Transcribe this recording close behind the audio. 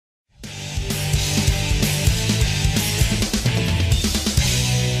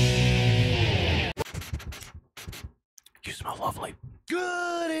lovely.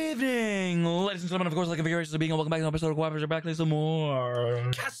 Good evening, ladies and gentlemen. Of course, like very interested being welcome back to an episode of Coopers are back with some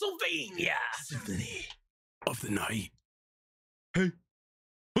more Castlevania Symphony of the Night. Hey,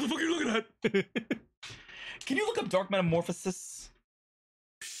 what the fuck are you looking at? Can you look up Dark Metamorphosis?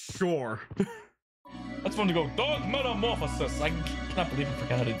 Sure. That's fun to go Dark Metamorphosis. I cannot believe I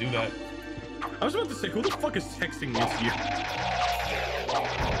forgot how to do that. I was about to say, who the fuck is texting this to you?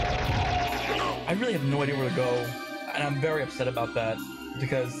 I really have no idea where to go, and I'm very upset about that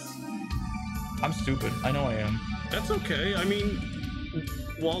because I'm stupid. I know I am. That's okay. I mean,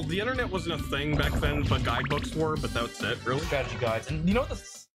 well, the internet wasn't a thing back then, but guidebooks were, but that's it, really. Strategy guides. And you know what?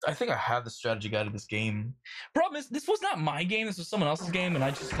 I think I have the strategy guide of this game. Problem is, this was not my game. This was someone else's game, and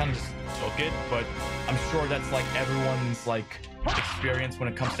I just kind of just took it. But I'm sure that's like everyone's like experience when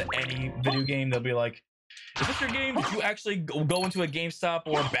it comes to any video game. They'll be like, is this your game? Did you actually go into a GameStop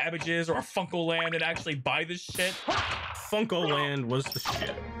or a Babbage's or a Funko Land and actually buy this shit? Funko Land was the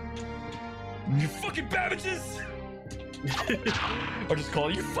shit. You fucking Babbage's! Or just call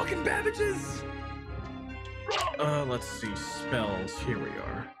it you fucking Babbage's! Let's see. Spells. Here we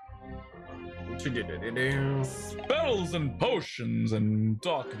are. Spells and potions and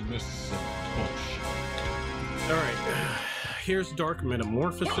darkness and bullshit. Alright. Here's Dark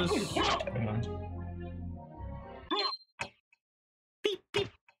Metamorphosis. Hang on. Beep, beep,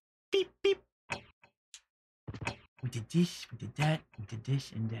 beep, beep. We did this, we did that, we did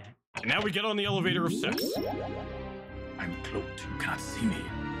this and that. And now we get on the elevator of sex. I'm cloaked. You can't see me.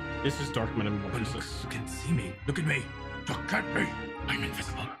 This is Dark But Metamorphosis. you can see me. Look at me. Look at me. I'm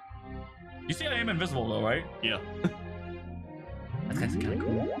invisible. You see I am invisible though, right? Yeah. That's kind of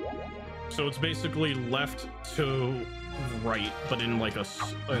cool. So it's basically left to right, but in like a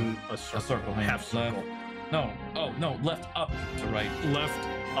circle. A circle. Hang on. Half circle. Left. No. Oh, no. Left up to right. Left,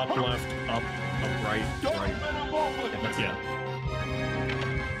 up, right, right. Yeah.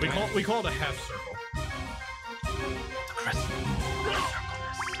 We call it a half circle. The crescent.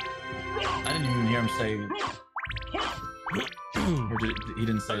 I didn't even hear him say... Or he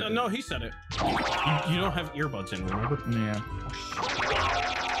didn't say No, he said it. You don't have earbuds in, remember? Yeah.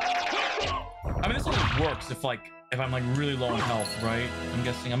 I mean, this only works if I'm like really low on health, right? I'm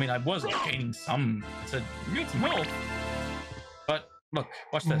guessing. I mean, I was gaining some. I said, you get some health. But look,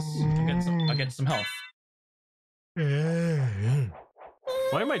 watch this. I'm getting some health.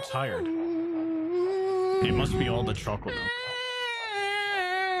 Why am I tired? It must be all the chocolate milk.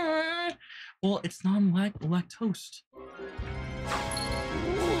 Well, it's non-lactose.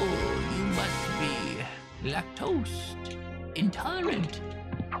 Oh, you must be lactose intolerant.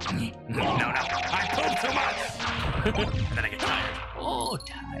 No. I poop too much. And then I get tired. Oh,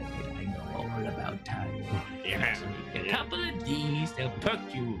 tired. I know all about tired. Yeah. A couple of these, they'll perk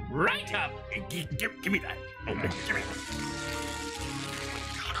you right up. Give me that. Oh, give me that.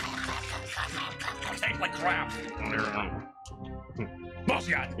 Taste like crap.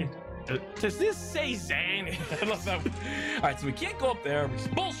 Bullshit. Does this say Zan? I love that. All right, so we can't go up there, which is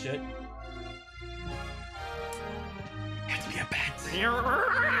bullshit. Have to be a bat.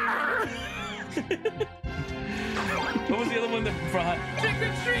 What was the other one that brought? Trick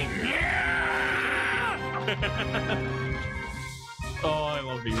or treat. Oh, I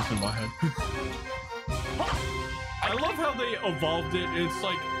love these in my head. I love how they evolved it. It's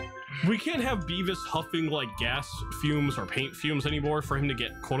like, we can't have Beavis huffing like gas fumes or paint fumes anymore for him to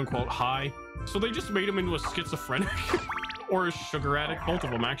get quote-unquote high. So they just made him into a schizophrenic or a sugar addict, both of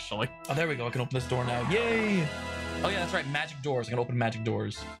them actually. Oh, there we go. I can open this door now. Yay! Oh yeah, that's right. Magic doors. I can open magic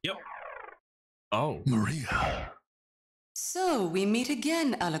doors. Yep. Oh. Maria. So, we meet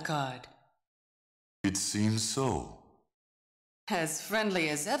again, Alucard. It seems so. As friendly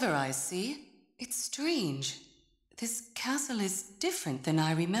as ever, I see. It's strange. This castle is different than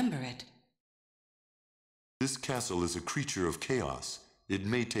I remember it. This castle is a creature of chaos. It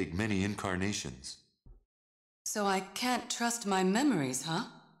may take many incarnations. So I can't trust my memories, huh?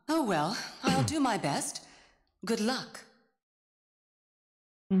 Oh well, I'll do my best. Good luck.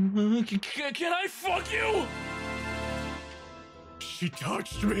 Can I fuck you? She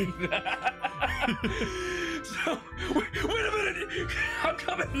touched me. So, wait a minute. I'm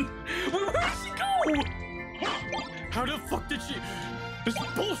coming. Where did she go? How the fuck did she? This is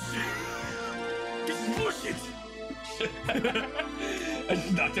bullshit. This is bullshit. I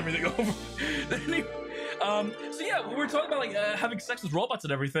just knocked everything over. Anyway, so yeah, we were talking about like having sex with robots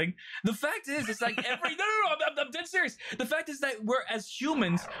and everything. The fact is, it's like every no, I'm dead serious. The fact is that we're as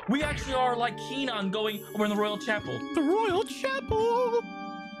humans, we actually are like keen on going. We're in the Royal Chapel. The Royal Chapel.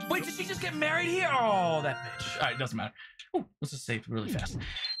 Wait, did she just get married here? Oh, that bitch. All right, doesn't matter. Ooh, let's just save really fast.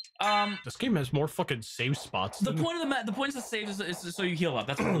 This game has more fucking save spots. The point of the point of the save is so you heal up.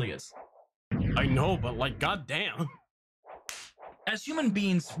 That's what it really is. I know, but like, goddamn. As human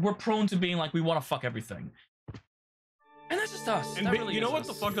beings, we're prone to being like, we want to fuck everything. And that's just us. And that really you know is what us.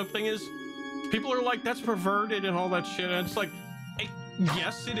 the fucked up thing is? People are like, that's perverted and all that shit. And it's like,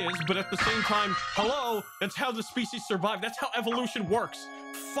 yes, it is. But at the same time, hello, that's how the species survive. That's how evolution works.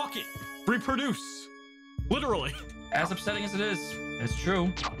 Fuck it. Reproduce. Literally. As upsetting as it is, it's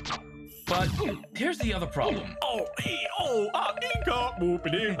true. But here's the other problem. What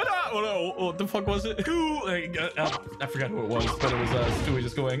the fuck was it? I forgot who it was, but it was Stewie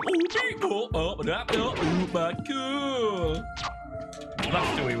just going, but cool. Not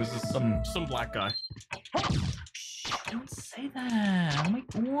Stewie, it was just Some black guy. Don't say that. Oh my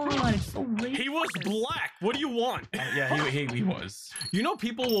god, it's so racist. He was black. What do you want? Yeah, he was. You know,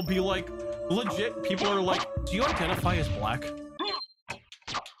 people will be like, legit, people are like, do you identify as black?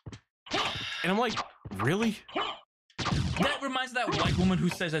 And I'm like, really? That reminds me of that white woman who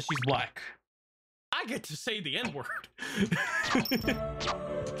says that she's black. I get to say the N-word.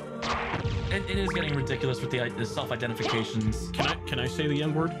 It is getting ridiculous with the self-identifications. Can I say the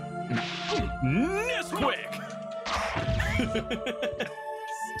N-word? No. Nesquik!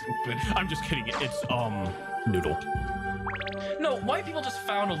 Stupid. I'm just kidding. It's noodle. No, white people just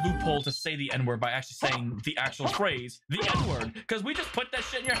found a loophole to say the N-word by actually saying the actual phrase, the N-word, because we just put that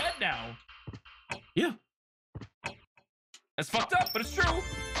shit in your head now. Yeah. It's fucked up, but it's true.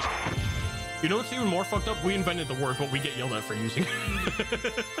 You know what's even more fucked up? We invented the word, but we get yelled at for using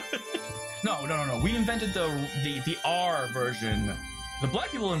it. No. We invented the R version. The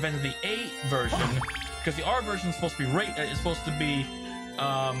black people invented the A version because the R version is supposed to be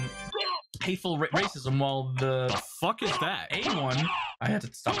hateful racism, while The fuck is that? A1, I had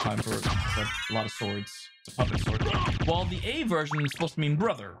to stop time for a lot of swords. It's a puppet sword. While the A version is supposed to mean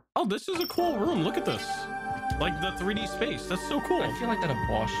brother. Oh, this is a cool room. Look at this. Like the 3D space. That's so cool. I feel like that a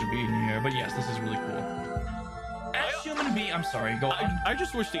boss should be in here, but yes, this is really cool. As human being, I'm sorry, go on. I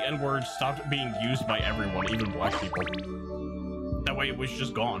just wish the N-word stopped being used by everyone, even black people. That way it was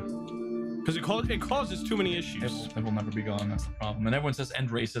just gone. Because it causes too many issues. It will never be gone, that's the problem. And everyone says end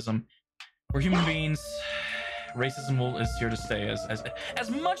racism. We're human beings. Racism is here to stay. As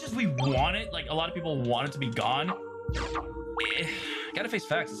much as we want it, like a lot of people want it to be gone, gotta face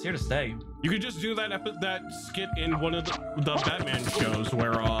facts, it's here to stay. You could just do that skit in one of the Batman shows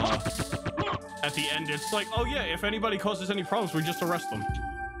where at the end it's like, oh yeah, if anybody causes any problems, we just arrest them.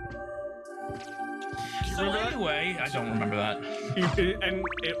 So anyway, I don't remember that.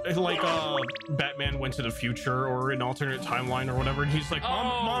 Batman went to the future or an alternate timeline or whatever, and he's like,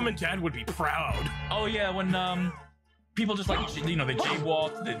 Mom and Dad would be proud. Oh yeah, when people just like, you know, they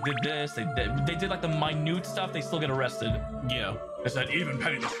jaywalked, they did this, they did like the minute stuff, they still get arrested. Yeah. It's that even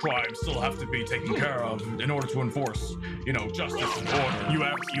penniless crimes still have to be taken care of in order to enforce, you know, justice and order.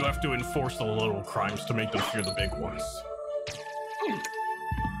 You have to enforce the little crimes to make them fear the big ones.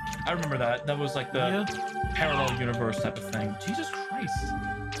 I remember that. That was like the parallel universe type of thing. Jesus Christ.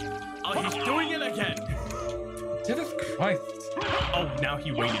 Oh, he's doing it again. Jesus Christ. Oh, now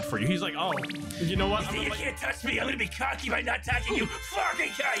he waited for you. He's like, oh, you know what? You can't touch me. I'm gonna be cocky by not touching you. Fucking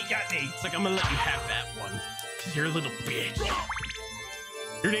guy, you got me. It's like, I'm gonna let you have that one. Cause you're a little bitch.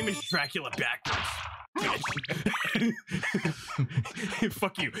 Your name is Dracula backwards. Bitch.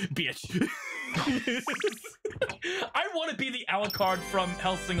 Fuck you, bitch. I want to be the Alucard from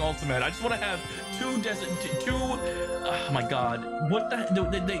Hellsing Ultimate. I just want to have two oh my god, what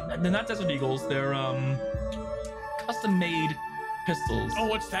they're not Desert Eagles, they're custom made pistols. Oh,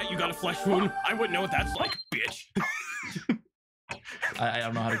 what's that? You got a flesh wound? I wouldn't know what that's like, bitch. I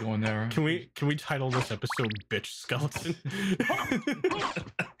don't know how to go in there. Can we title this episode Bitch Skeleton?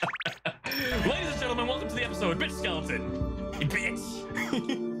 Ladies and gentlemen, welcome to the episode Bitch Skeleton. Bitch.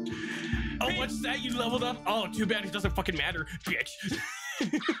 Oh, what's that? You leveled up? Oh, too bad it doesn't fucking matter, bitch.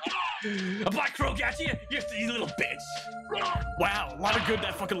 A black crow got you? You little bitch. Wow, a lot of good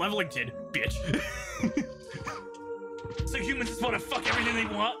that fucking leveling did, bitch. So humans just want to fuck everything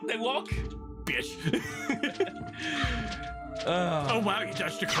they walk? Bitch. Oh wow, you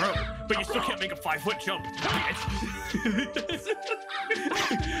touched a crow, but you still can't make a 5-foot jump, bitch.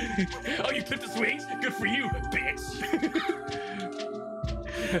 Oh, you clipped his wings? Good for you, bitch.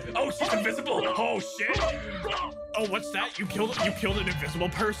 Oh, she's invisible. Oh shit. Oh, what's that? You killed an invisible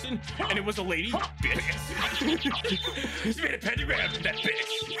person, and it was a lady, bitch. She made a pentagram, that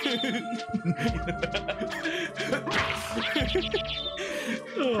bitch.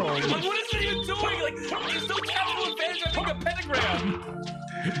 Oh, What is it even doing? Like, there's no capital advantage of making a pentagram.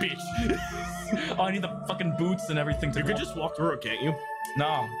 bitch. Oh, I need the fucking boots and everything to You could just walk through it, can't you?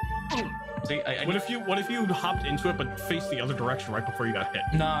 No. See, What if you hopped into it but faced the other direction right before you got hit?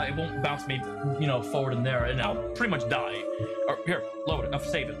 Nah, it won't bounce me, you know, forward in there, and I'll pretty much die. Or here, load it. I'll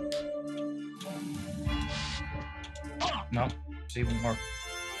save it. No. See, one more.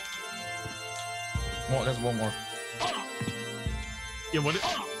 Well, there's one more. Yeah, what if...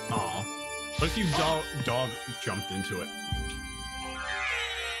 Aw. What if you dog jumped into it?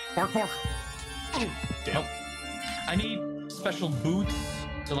 Bark, bark! Damn. Nope. I need special boots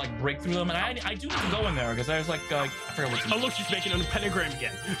to, like, break through them, and I do need to go in there, because there's, like, I forgot what's in. Oh, look, she's making a pentagram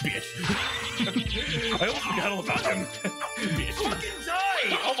again, bitch. I almost forgot all about him. Bitch. Fucking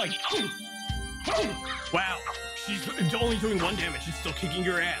die! Oh my... Wow, she's only doing 1 damage and still kicking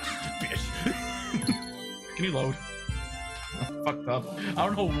your ass, bitch. Can you load? Fucked up. I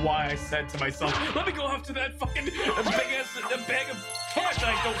don't know why I said to myself, let me go after that fucking big ass bag of cash that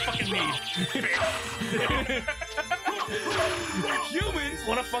I don't fucking need. Humans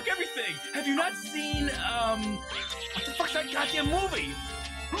want to fuck everything. Have you not seen what the fuck's that goddamn movie?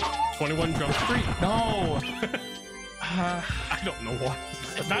 21 Jump Street? No. I don't know what.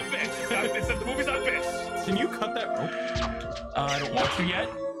 It's not bitch. It's the movie's not bitch. Can you cut that rope? I don't want to yet.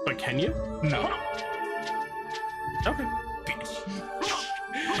 But can you? No. Okay. Bitch.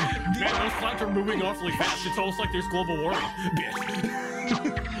 Man, those clouds are moving awfully fast. It's almost like there's global warming. Bitch.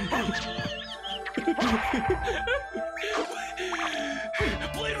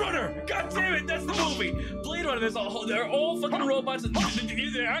 Blade Runner! God damn it, that's the movie! Blade Runner, they're all fucking robots.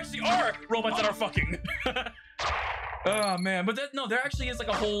 There actually are robots that are fucking. Oh man, but there actually is like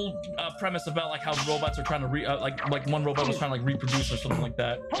a whole premise about like how robots are trying to like one robot was trying to like reproduce or something like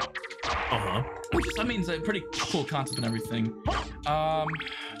that. Which is, I mean, it's a pretty cool concept and everything. I'm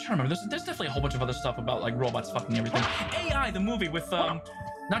trying to remember. There's definitely a whole bunch of other stuff about like robots fucking everything. AI, the movie with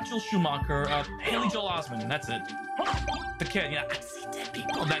not Joel Schumacher, Haley Joel Osment. That's it. The kid, yeah, I see dead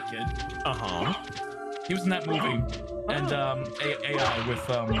people. That kid. He was in that movie. And AI with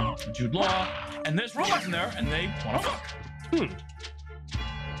Jude Law. And there's robots in there, and they want to fuck.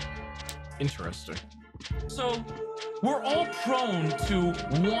 Interesting. So, we're all prone to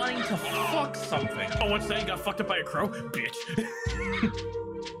wanting to fuck something. Oh, what's that? You got fucked up by a crow? Bitch.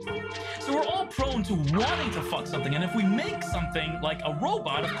 So we're all prone to wanting to fuck something, and if we make something like a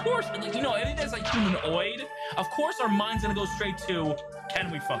robot, of course, you know, anything that's like humanoid, of course our mind's gonna go straight to,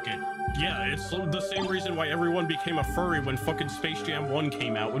 can we fuck it? Yeah, it's the same reason why everyone became a furry when fucking Space Jam 1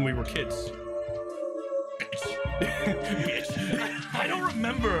 came out when we were kids. Bitch. I don't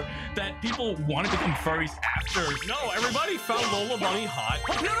remember that people wanted to become furries after. No, everybody found Lola Bunny hot.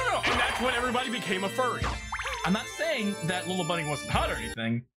 No. And that's when everybody became a furry. I'm not saying that Lola Bunny wasn't hot or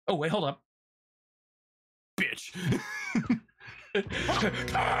anything. Oh, wait, hold up. Bitch. The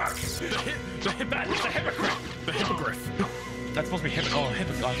hippogriff. That's supposed to be hippogriff. Oh,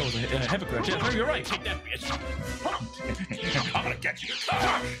 hippogriff. I thought it was a hippogriff. Yeah, you're right. Take that, bitch. I'm gonna get you.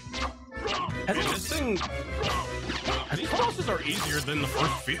 These bosses are easier than the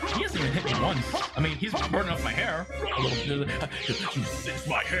first few. He hasn't even hit me once. I mean, he's burning off my hair. A little. It's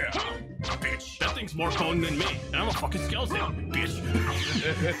my hair, bitch. That thing's more bone than me, and I'm a fucking skeleton, bitch.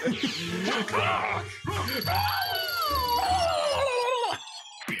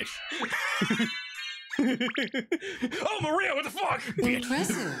 Bitch. Oh, Maria, what the fuck?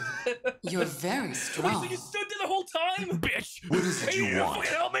 Impressive. You're very strong. You stood there the whole time? Bitch. What is it you want?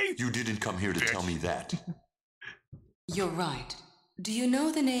 Fucking help me? You didn't come here to tell me that. You're right. Do you know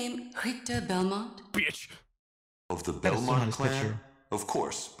the name Richter Belmont? Bitch. Of the That is so Belmont not his clan? picture. Of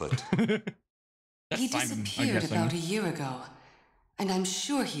course, but He Simon, I'm disappeared guessing. about a year ago, and I'm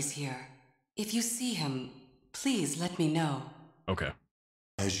sure he's here. If you see him, please let me know. Okay.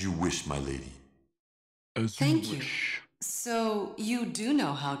 as you wish, my lady. Thank you. So, you do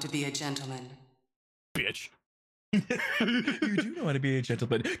know how to be a gentleman. Bitch. You do know how to be a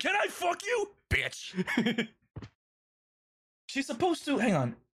gentleman. Can I fuck you? Bitch. She's supposed to. Hang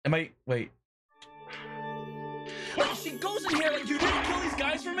on. Am I. Wait. Like, she goes in here like, you didn't kill these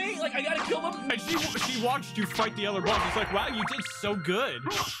guys for me? Like, I gotta kill them? And she watched you fight the other boss. It's like, wow, you did so good.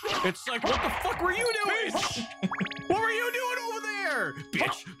 It's like, what the fuck were you doing? What were you doing over there?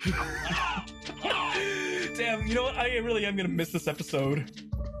 Bitch. Damn, you know what? I really am gonna miss this episode.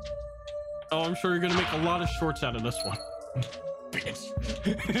 Oh, I'm sure you're gonna make a lot of shorts out of this one. Bitch.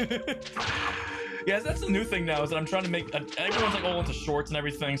 Yes, that's the new thing now, is that I'm trying to make everyone's like all into shorts and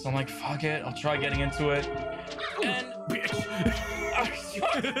everything, so I'm like, fuck it, I'll try getting into it. And Bitch. I'm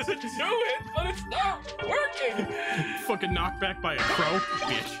trying to do it, but it's not working. Fucking knocked back by a crow.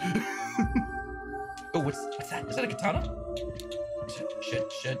 Bitch. Oh, what's that? Is that a katana? Shit.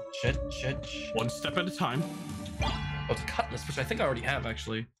 One step at a time. Oh, it's a cutlass, which I think I already have,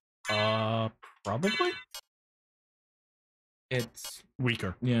 actually. Probably? It's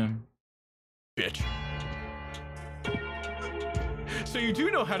Weaker. yeah. Bitch. So you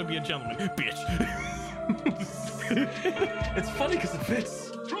do know how to be a gentleman, bitch. It's funny because it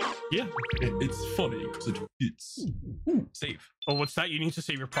fits. Yeah. It's funny because it fits. Ooh, save. Oh, what's that? You need to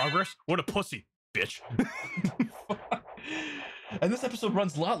save your progress? What a pussy, bitch. And this episode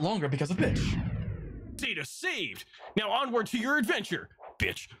runs a lot longer because of bitch. Data saved. Now onward to your adventure,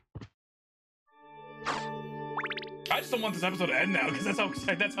 bitch. I just don't want this episode to end now because that's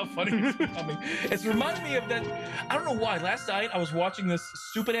how funny it's becoming. It's reminding me of that. I don't know why. Last night I was watching this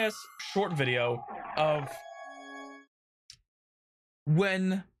stupid ass short video of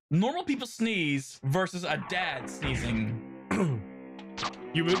when normal people sneeze versus a dad sneezing.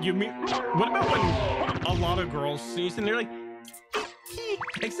 You mean what about when a lot of girls sneeze and they're like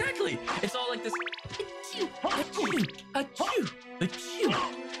Exactly. It's all like this achoo, achoo, achoo.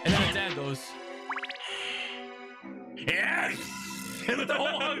 And then a dad goes Yeah. And the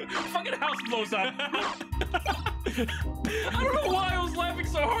whole fucking house blows up. I don't know why I was laughing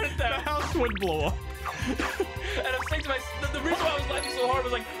so hard at the that. house would blow up. And I was saying to myself, the reason why I was laughing so hard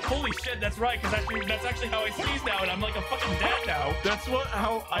was like, holy shit, that's right, because that's actually how I sneeze now, and I'm like a fucking dad now. That's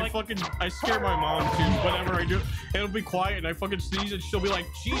how I scare my mom too. Whenever I do, it'll be quiet and I fucking sneeze and she'll be like,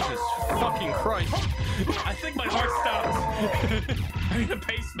 Jesus fucking Christ. I think my heart stopped. I need a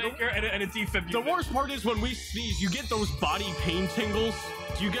pacemaker and a defibrillator. The worst part is when we sneeze, you get those body pain tingles.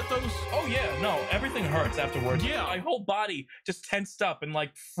 Do you get those? Oh yeah, no, everything hurts afterwards. Yeah. My whole body just tensed up in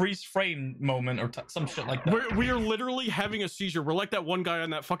like freeze frame moment or some shit like that. We are literally having a seizure. We're like that one guy on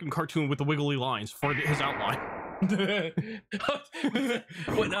that fucking cartoon with the wiggly lines for his outline.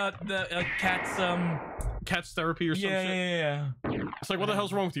 What, the cat's therapy or some shit. Yeah. It's like, what the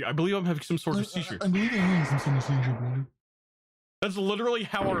hell's wrong with you? I believe I'm having some sort of seizure. I believe I'm having some sort of seizure, brother. That's literally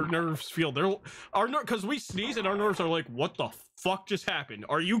how our nerves feel. Because we sneeze and our nerves are like, what the fuck just happened?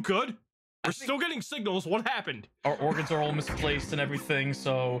 Are you good? We're still getting signals. What happened? Our organs are all misplaced and everything,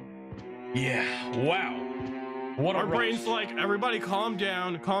 so yeah. Wow. What our brain's like, everybody calm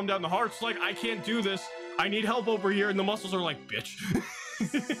down, calm down. The heart's like, I can't do this. I need help over here. And the muscles are like, bitch.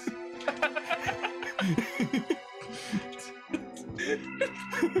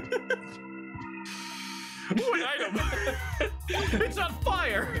 What item? It's on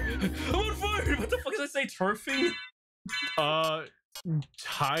fire. I'm on fire. What the fuck does I say? Turfing?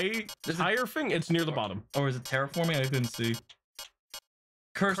 Tire thing? It's near the bottom. Or is it terraforming? I couldn't see.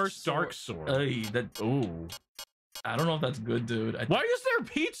 Cursed dark sword. Ooh. I don't know if that's good, dude. Why is there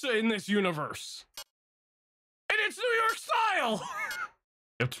pizza in this universe? And it's New York style!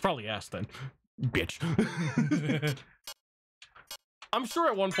 It's probably ass then. Bitch. I'm sure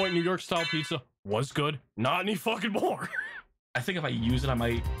at one point New York style pizza was good. Not any fucking more. I think if I use it, I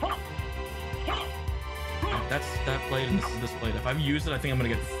might... That's that plate and this is this plate. If I use it, I think I'm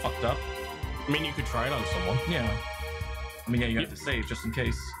gonna get fucked up. I mean, you could try it on someone. Yeah. I mean, yeah, you have to save just in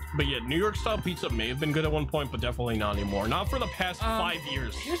case. But yeah, New York style pizza may have been good at one point, but definitely not anymore. Not for the past 5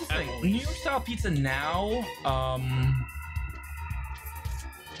 years. Here's the thing. New York style pizza now,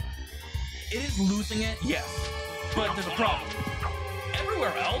 it is losing it, yes. But there's a problem.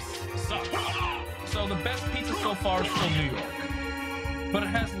 Everywhere else sucks. So the best pizza so far is still New York. But it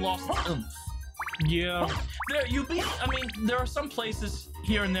has lost its oomph. Yeah. There are some places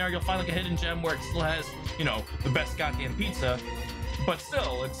here and there you'll find like a hidden gem where it still has, the best goddamn pizza. But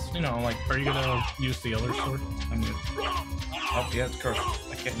still, it's, like... Are you gonna use the other sword? Oh, yeah, it's cursed.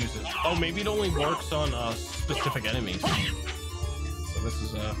 I can't use it. Oh, maybe it only works on specific enemies. So this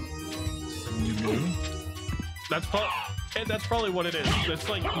is a new moon. That's probably what it is. It's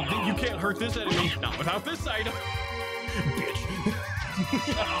like, you can't hurt this enemy, not without this item. Bitch.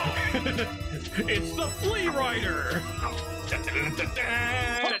 It's the Flea Rider! Bitch.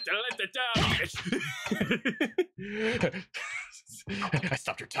 I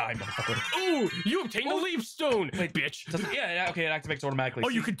stopped your time, motherfucker. Ooh, you obtained a leaf stone, Wait, bitch. Yeah, okay, it activates automatically. Oh,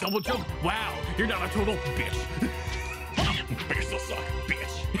 you can double jump? Wow, you're not a total bitch. But you still suck,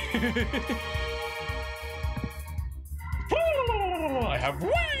 bitch. I have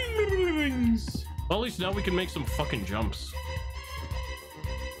wings! Well, at least now we can make some fucking jumps.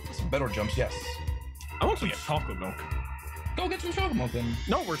 Some better jumps, yes. I want some chocolate milk. Go get some chocolate milk then.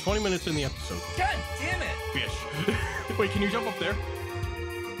 No, we're 20 minutes in the episode. God damn it! Bitch. Wait, can you jump up there?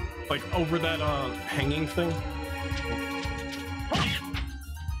 Like, over that, hanging thing?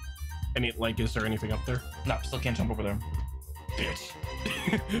 Is there anything up there? No, still can't jump over there. Bitch.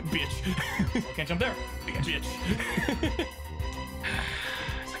 Bitch. Can't jump there. Bitch.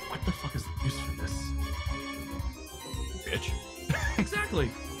 It's like, what the fuck is the use for this? bitch. Exactly.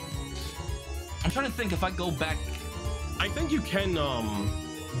 I'm trying to think if I go back I think you can,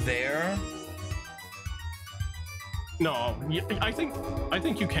 there. no, I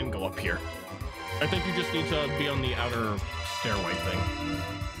think you can go up here. I think you just need to be on the outer stairway thing.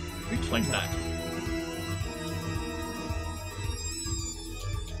 Like that.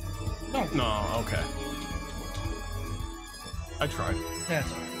 No, okay. I tried.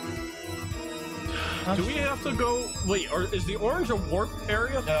 That's alright. Do we have to go? Wait, is the orange a warp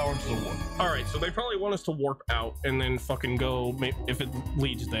area? Yeah, orange is a warp. All right, so they probably want us to warp out and then fucking go. If it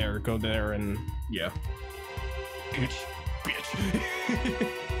leads there, go there and yeah. Bitch.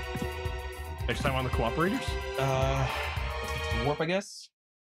 Next time on the cooperators. Warp, I guess.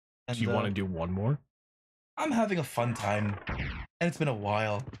 And, do you want to do one more? I'm having a fun time, and it's been a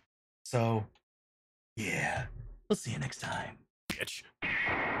while. So, yeah. We'll see you next time. Bitch.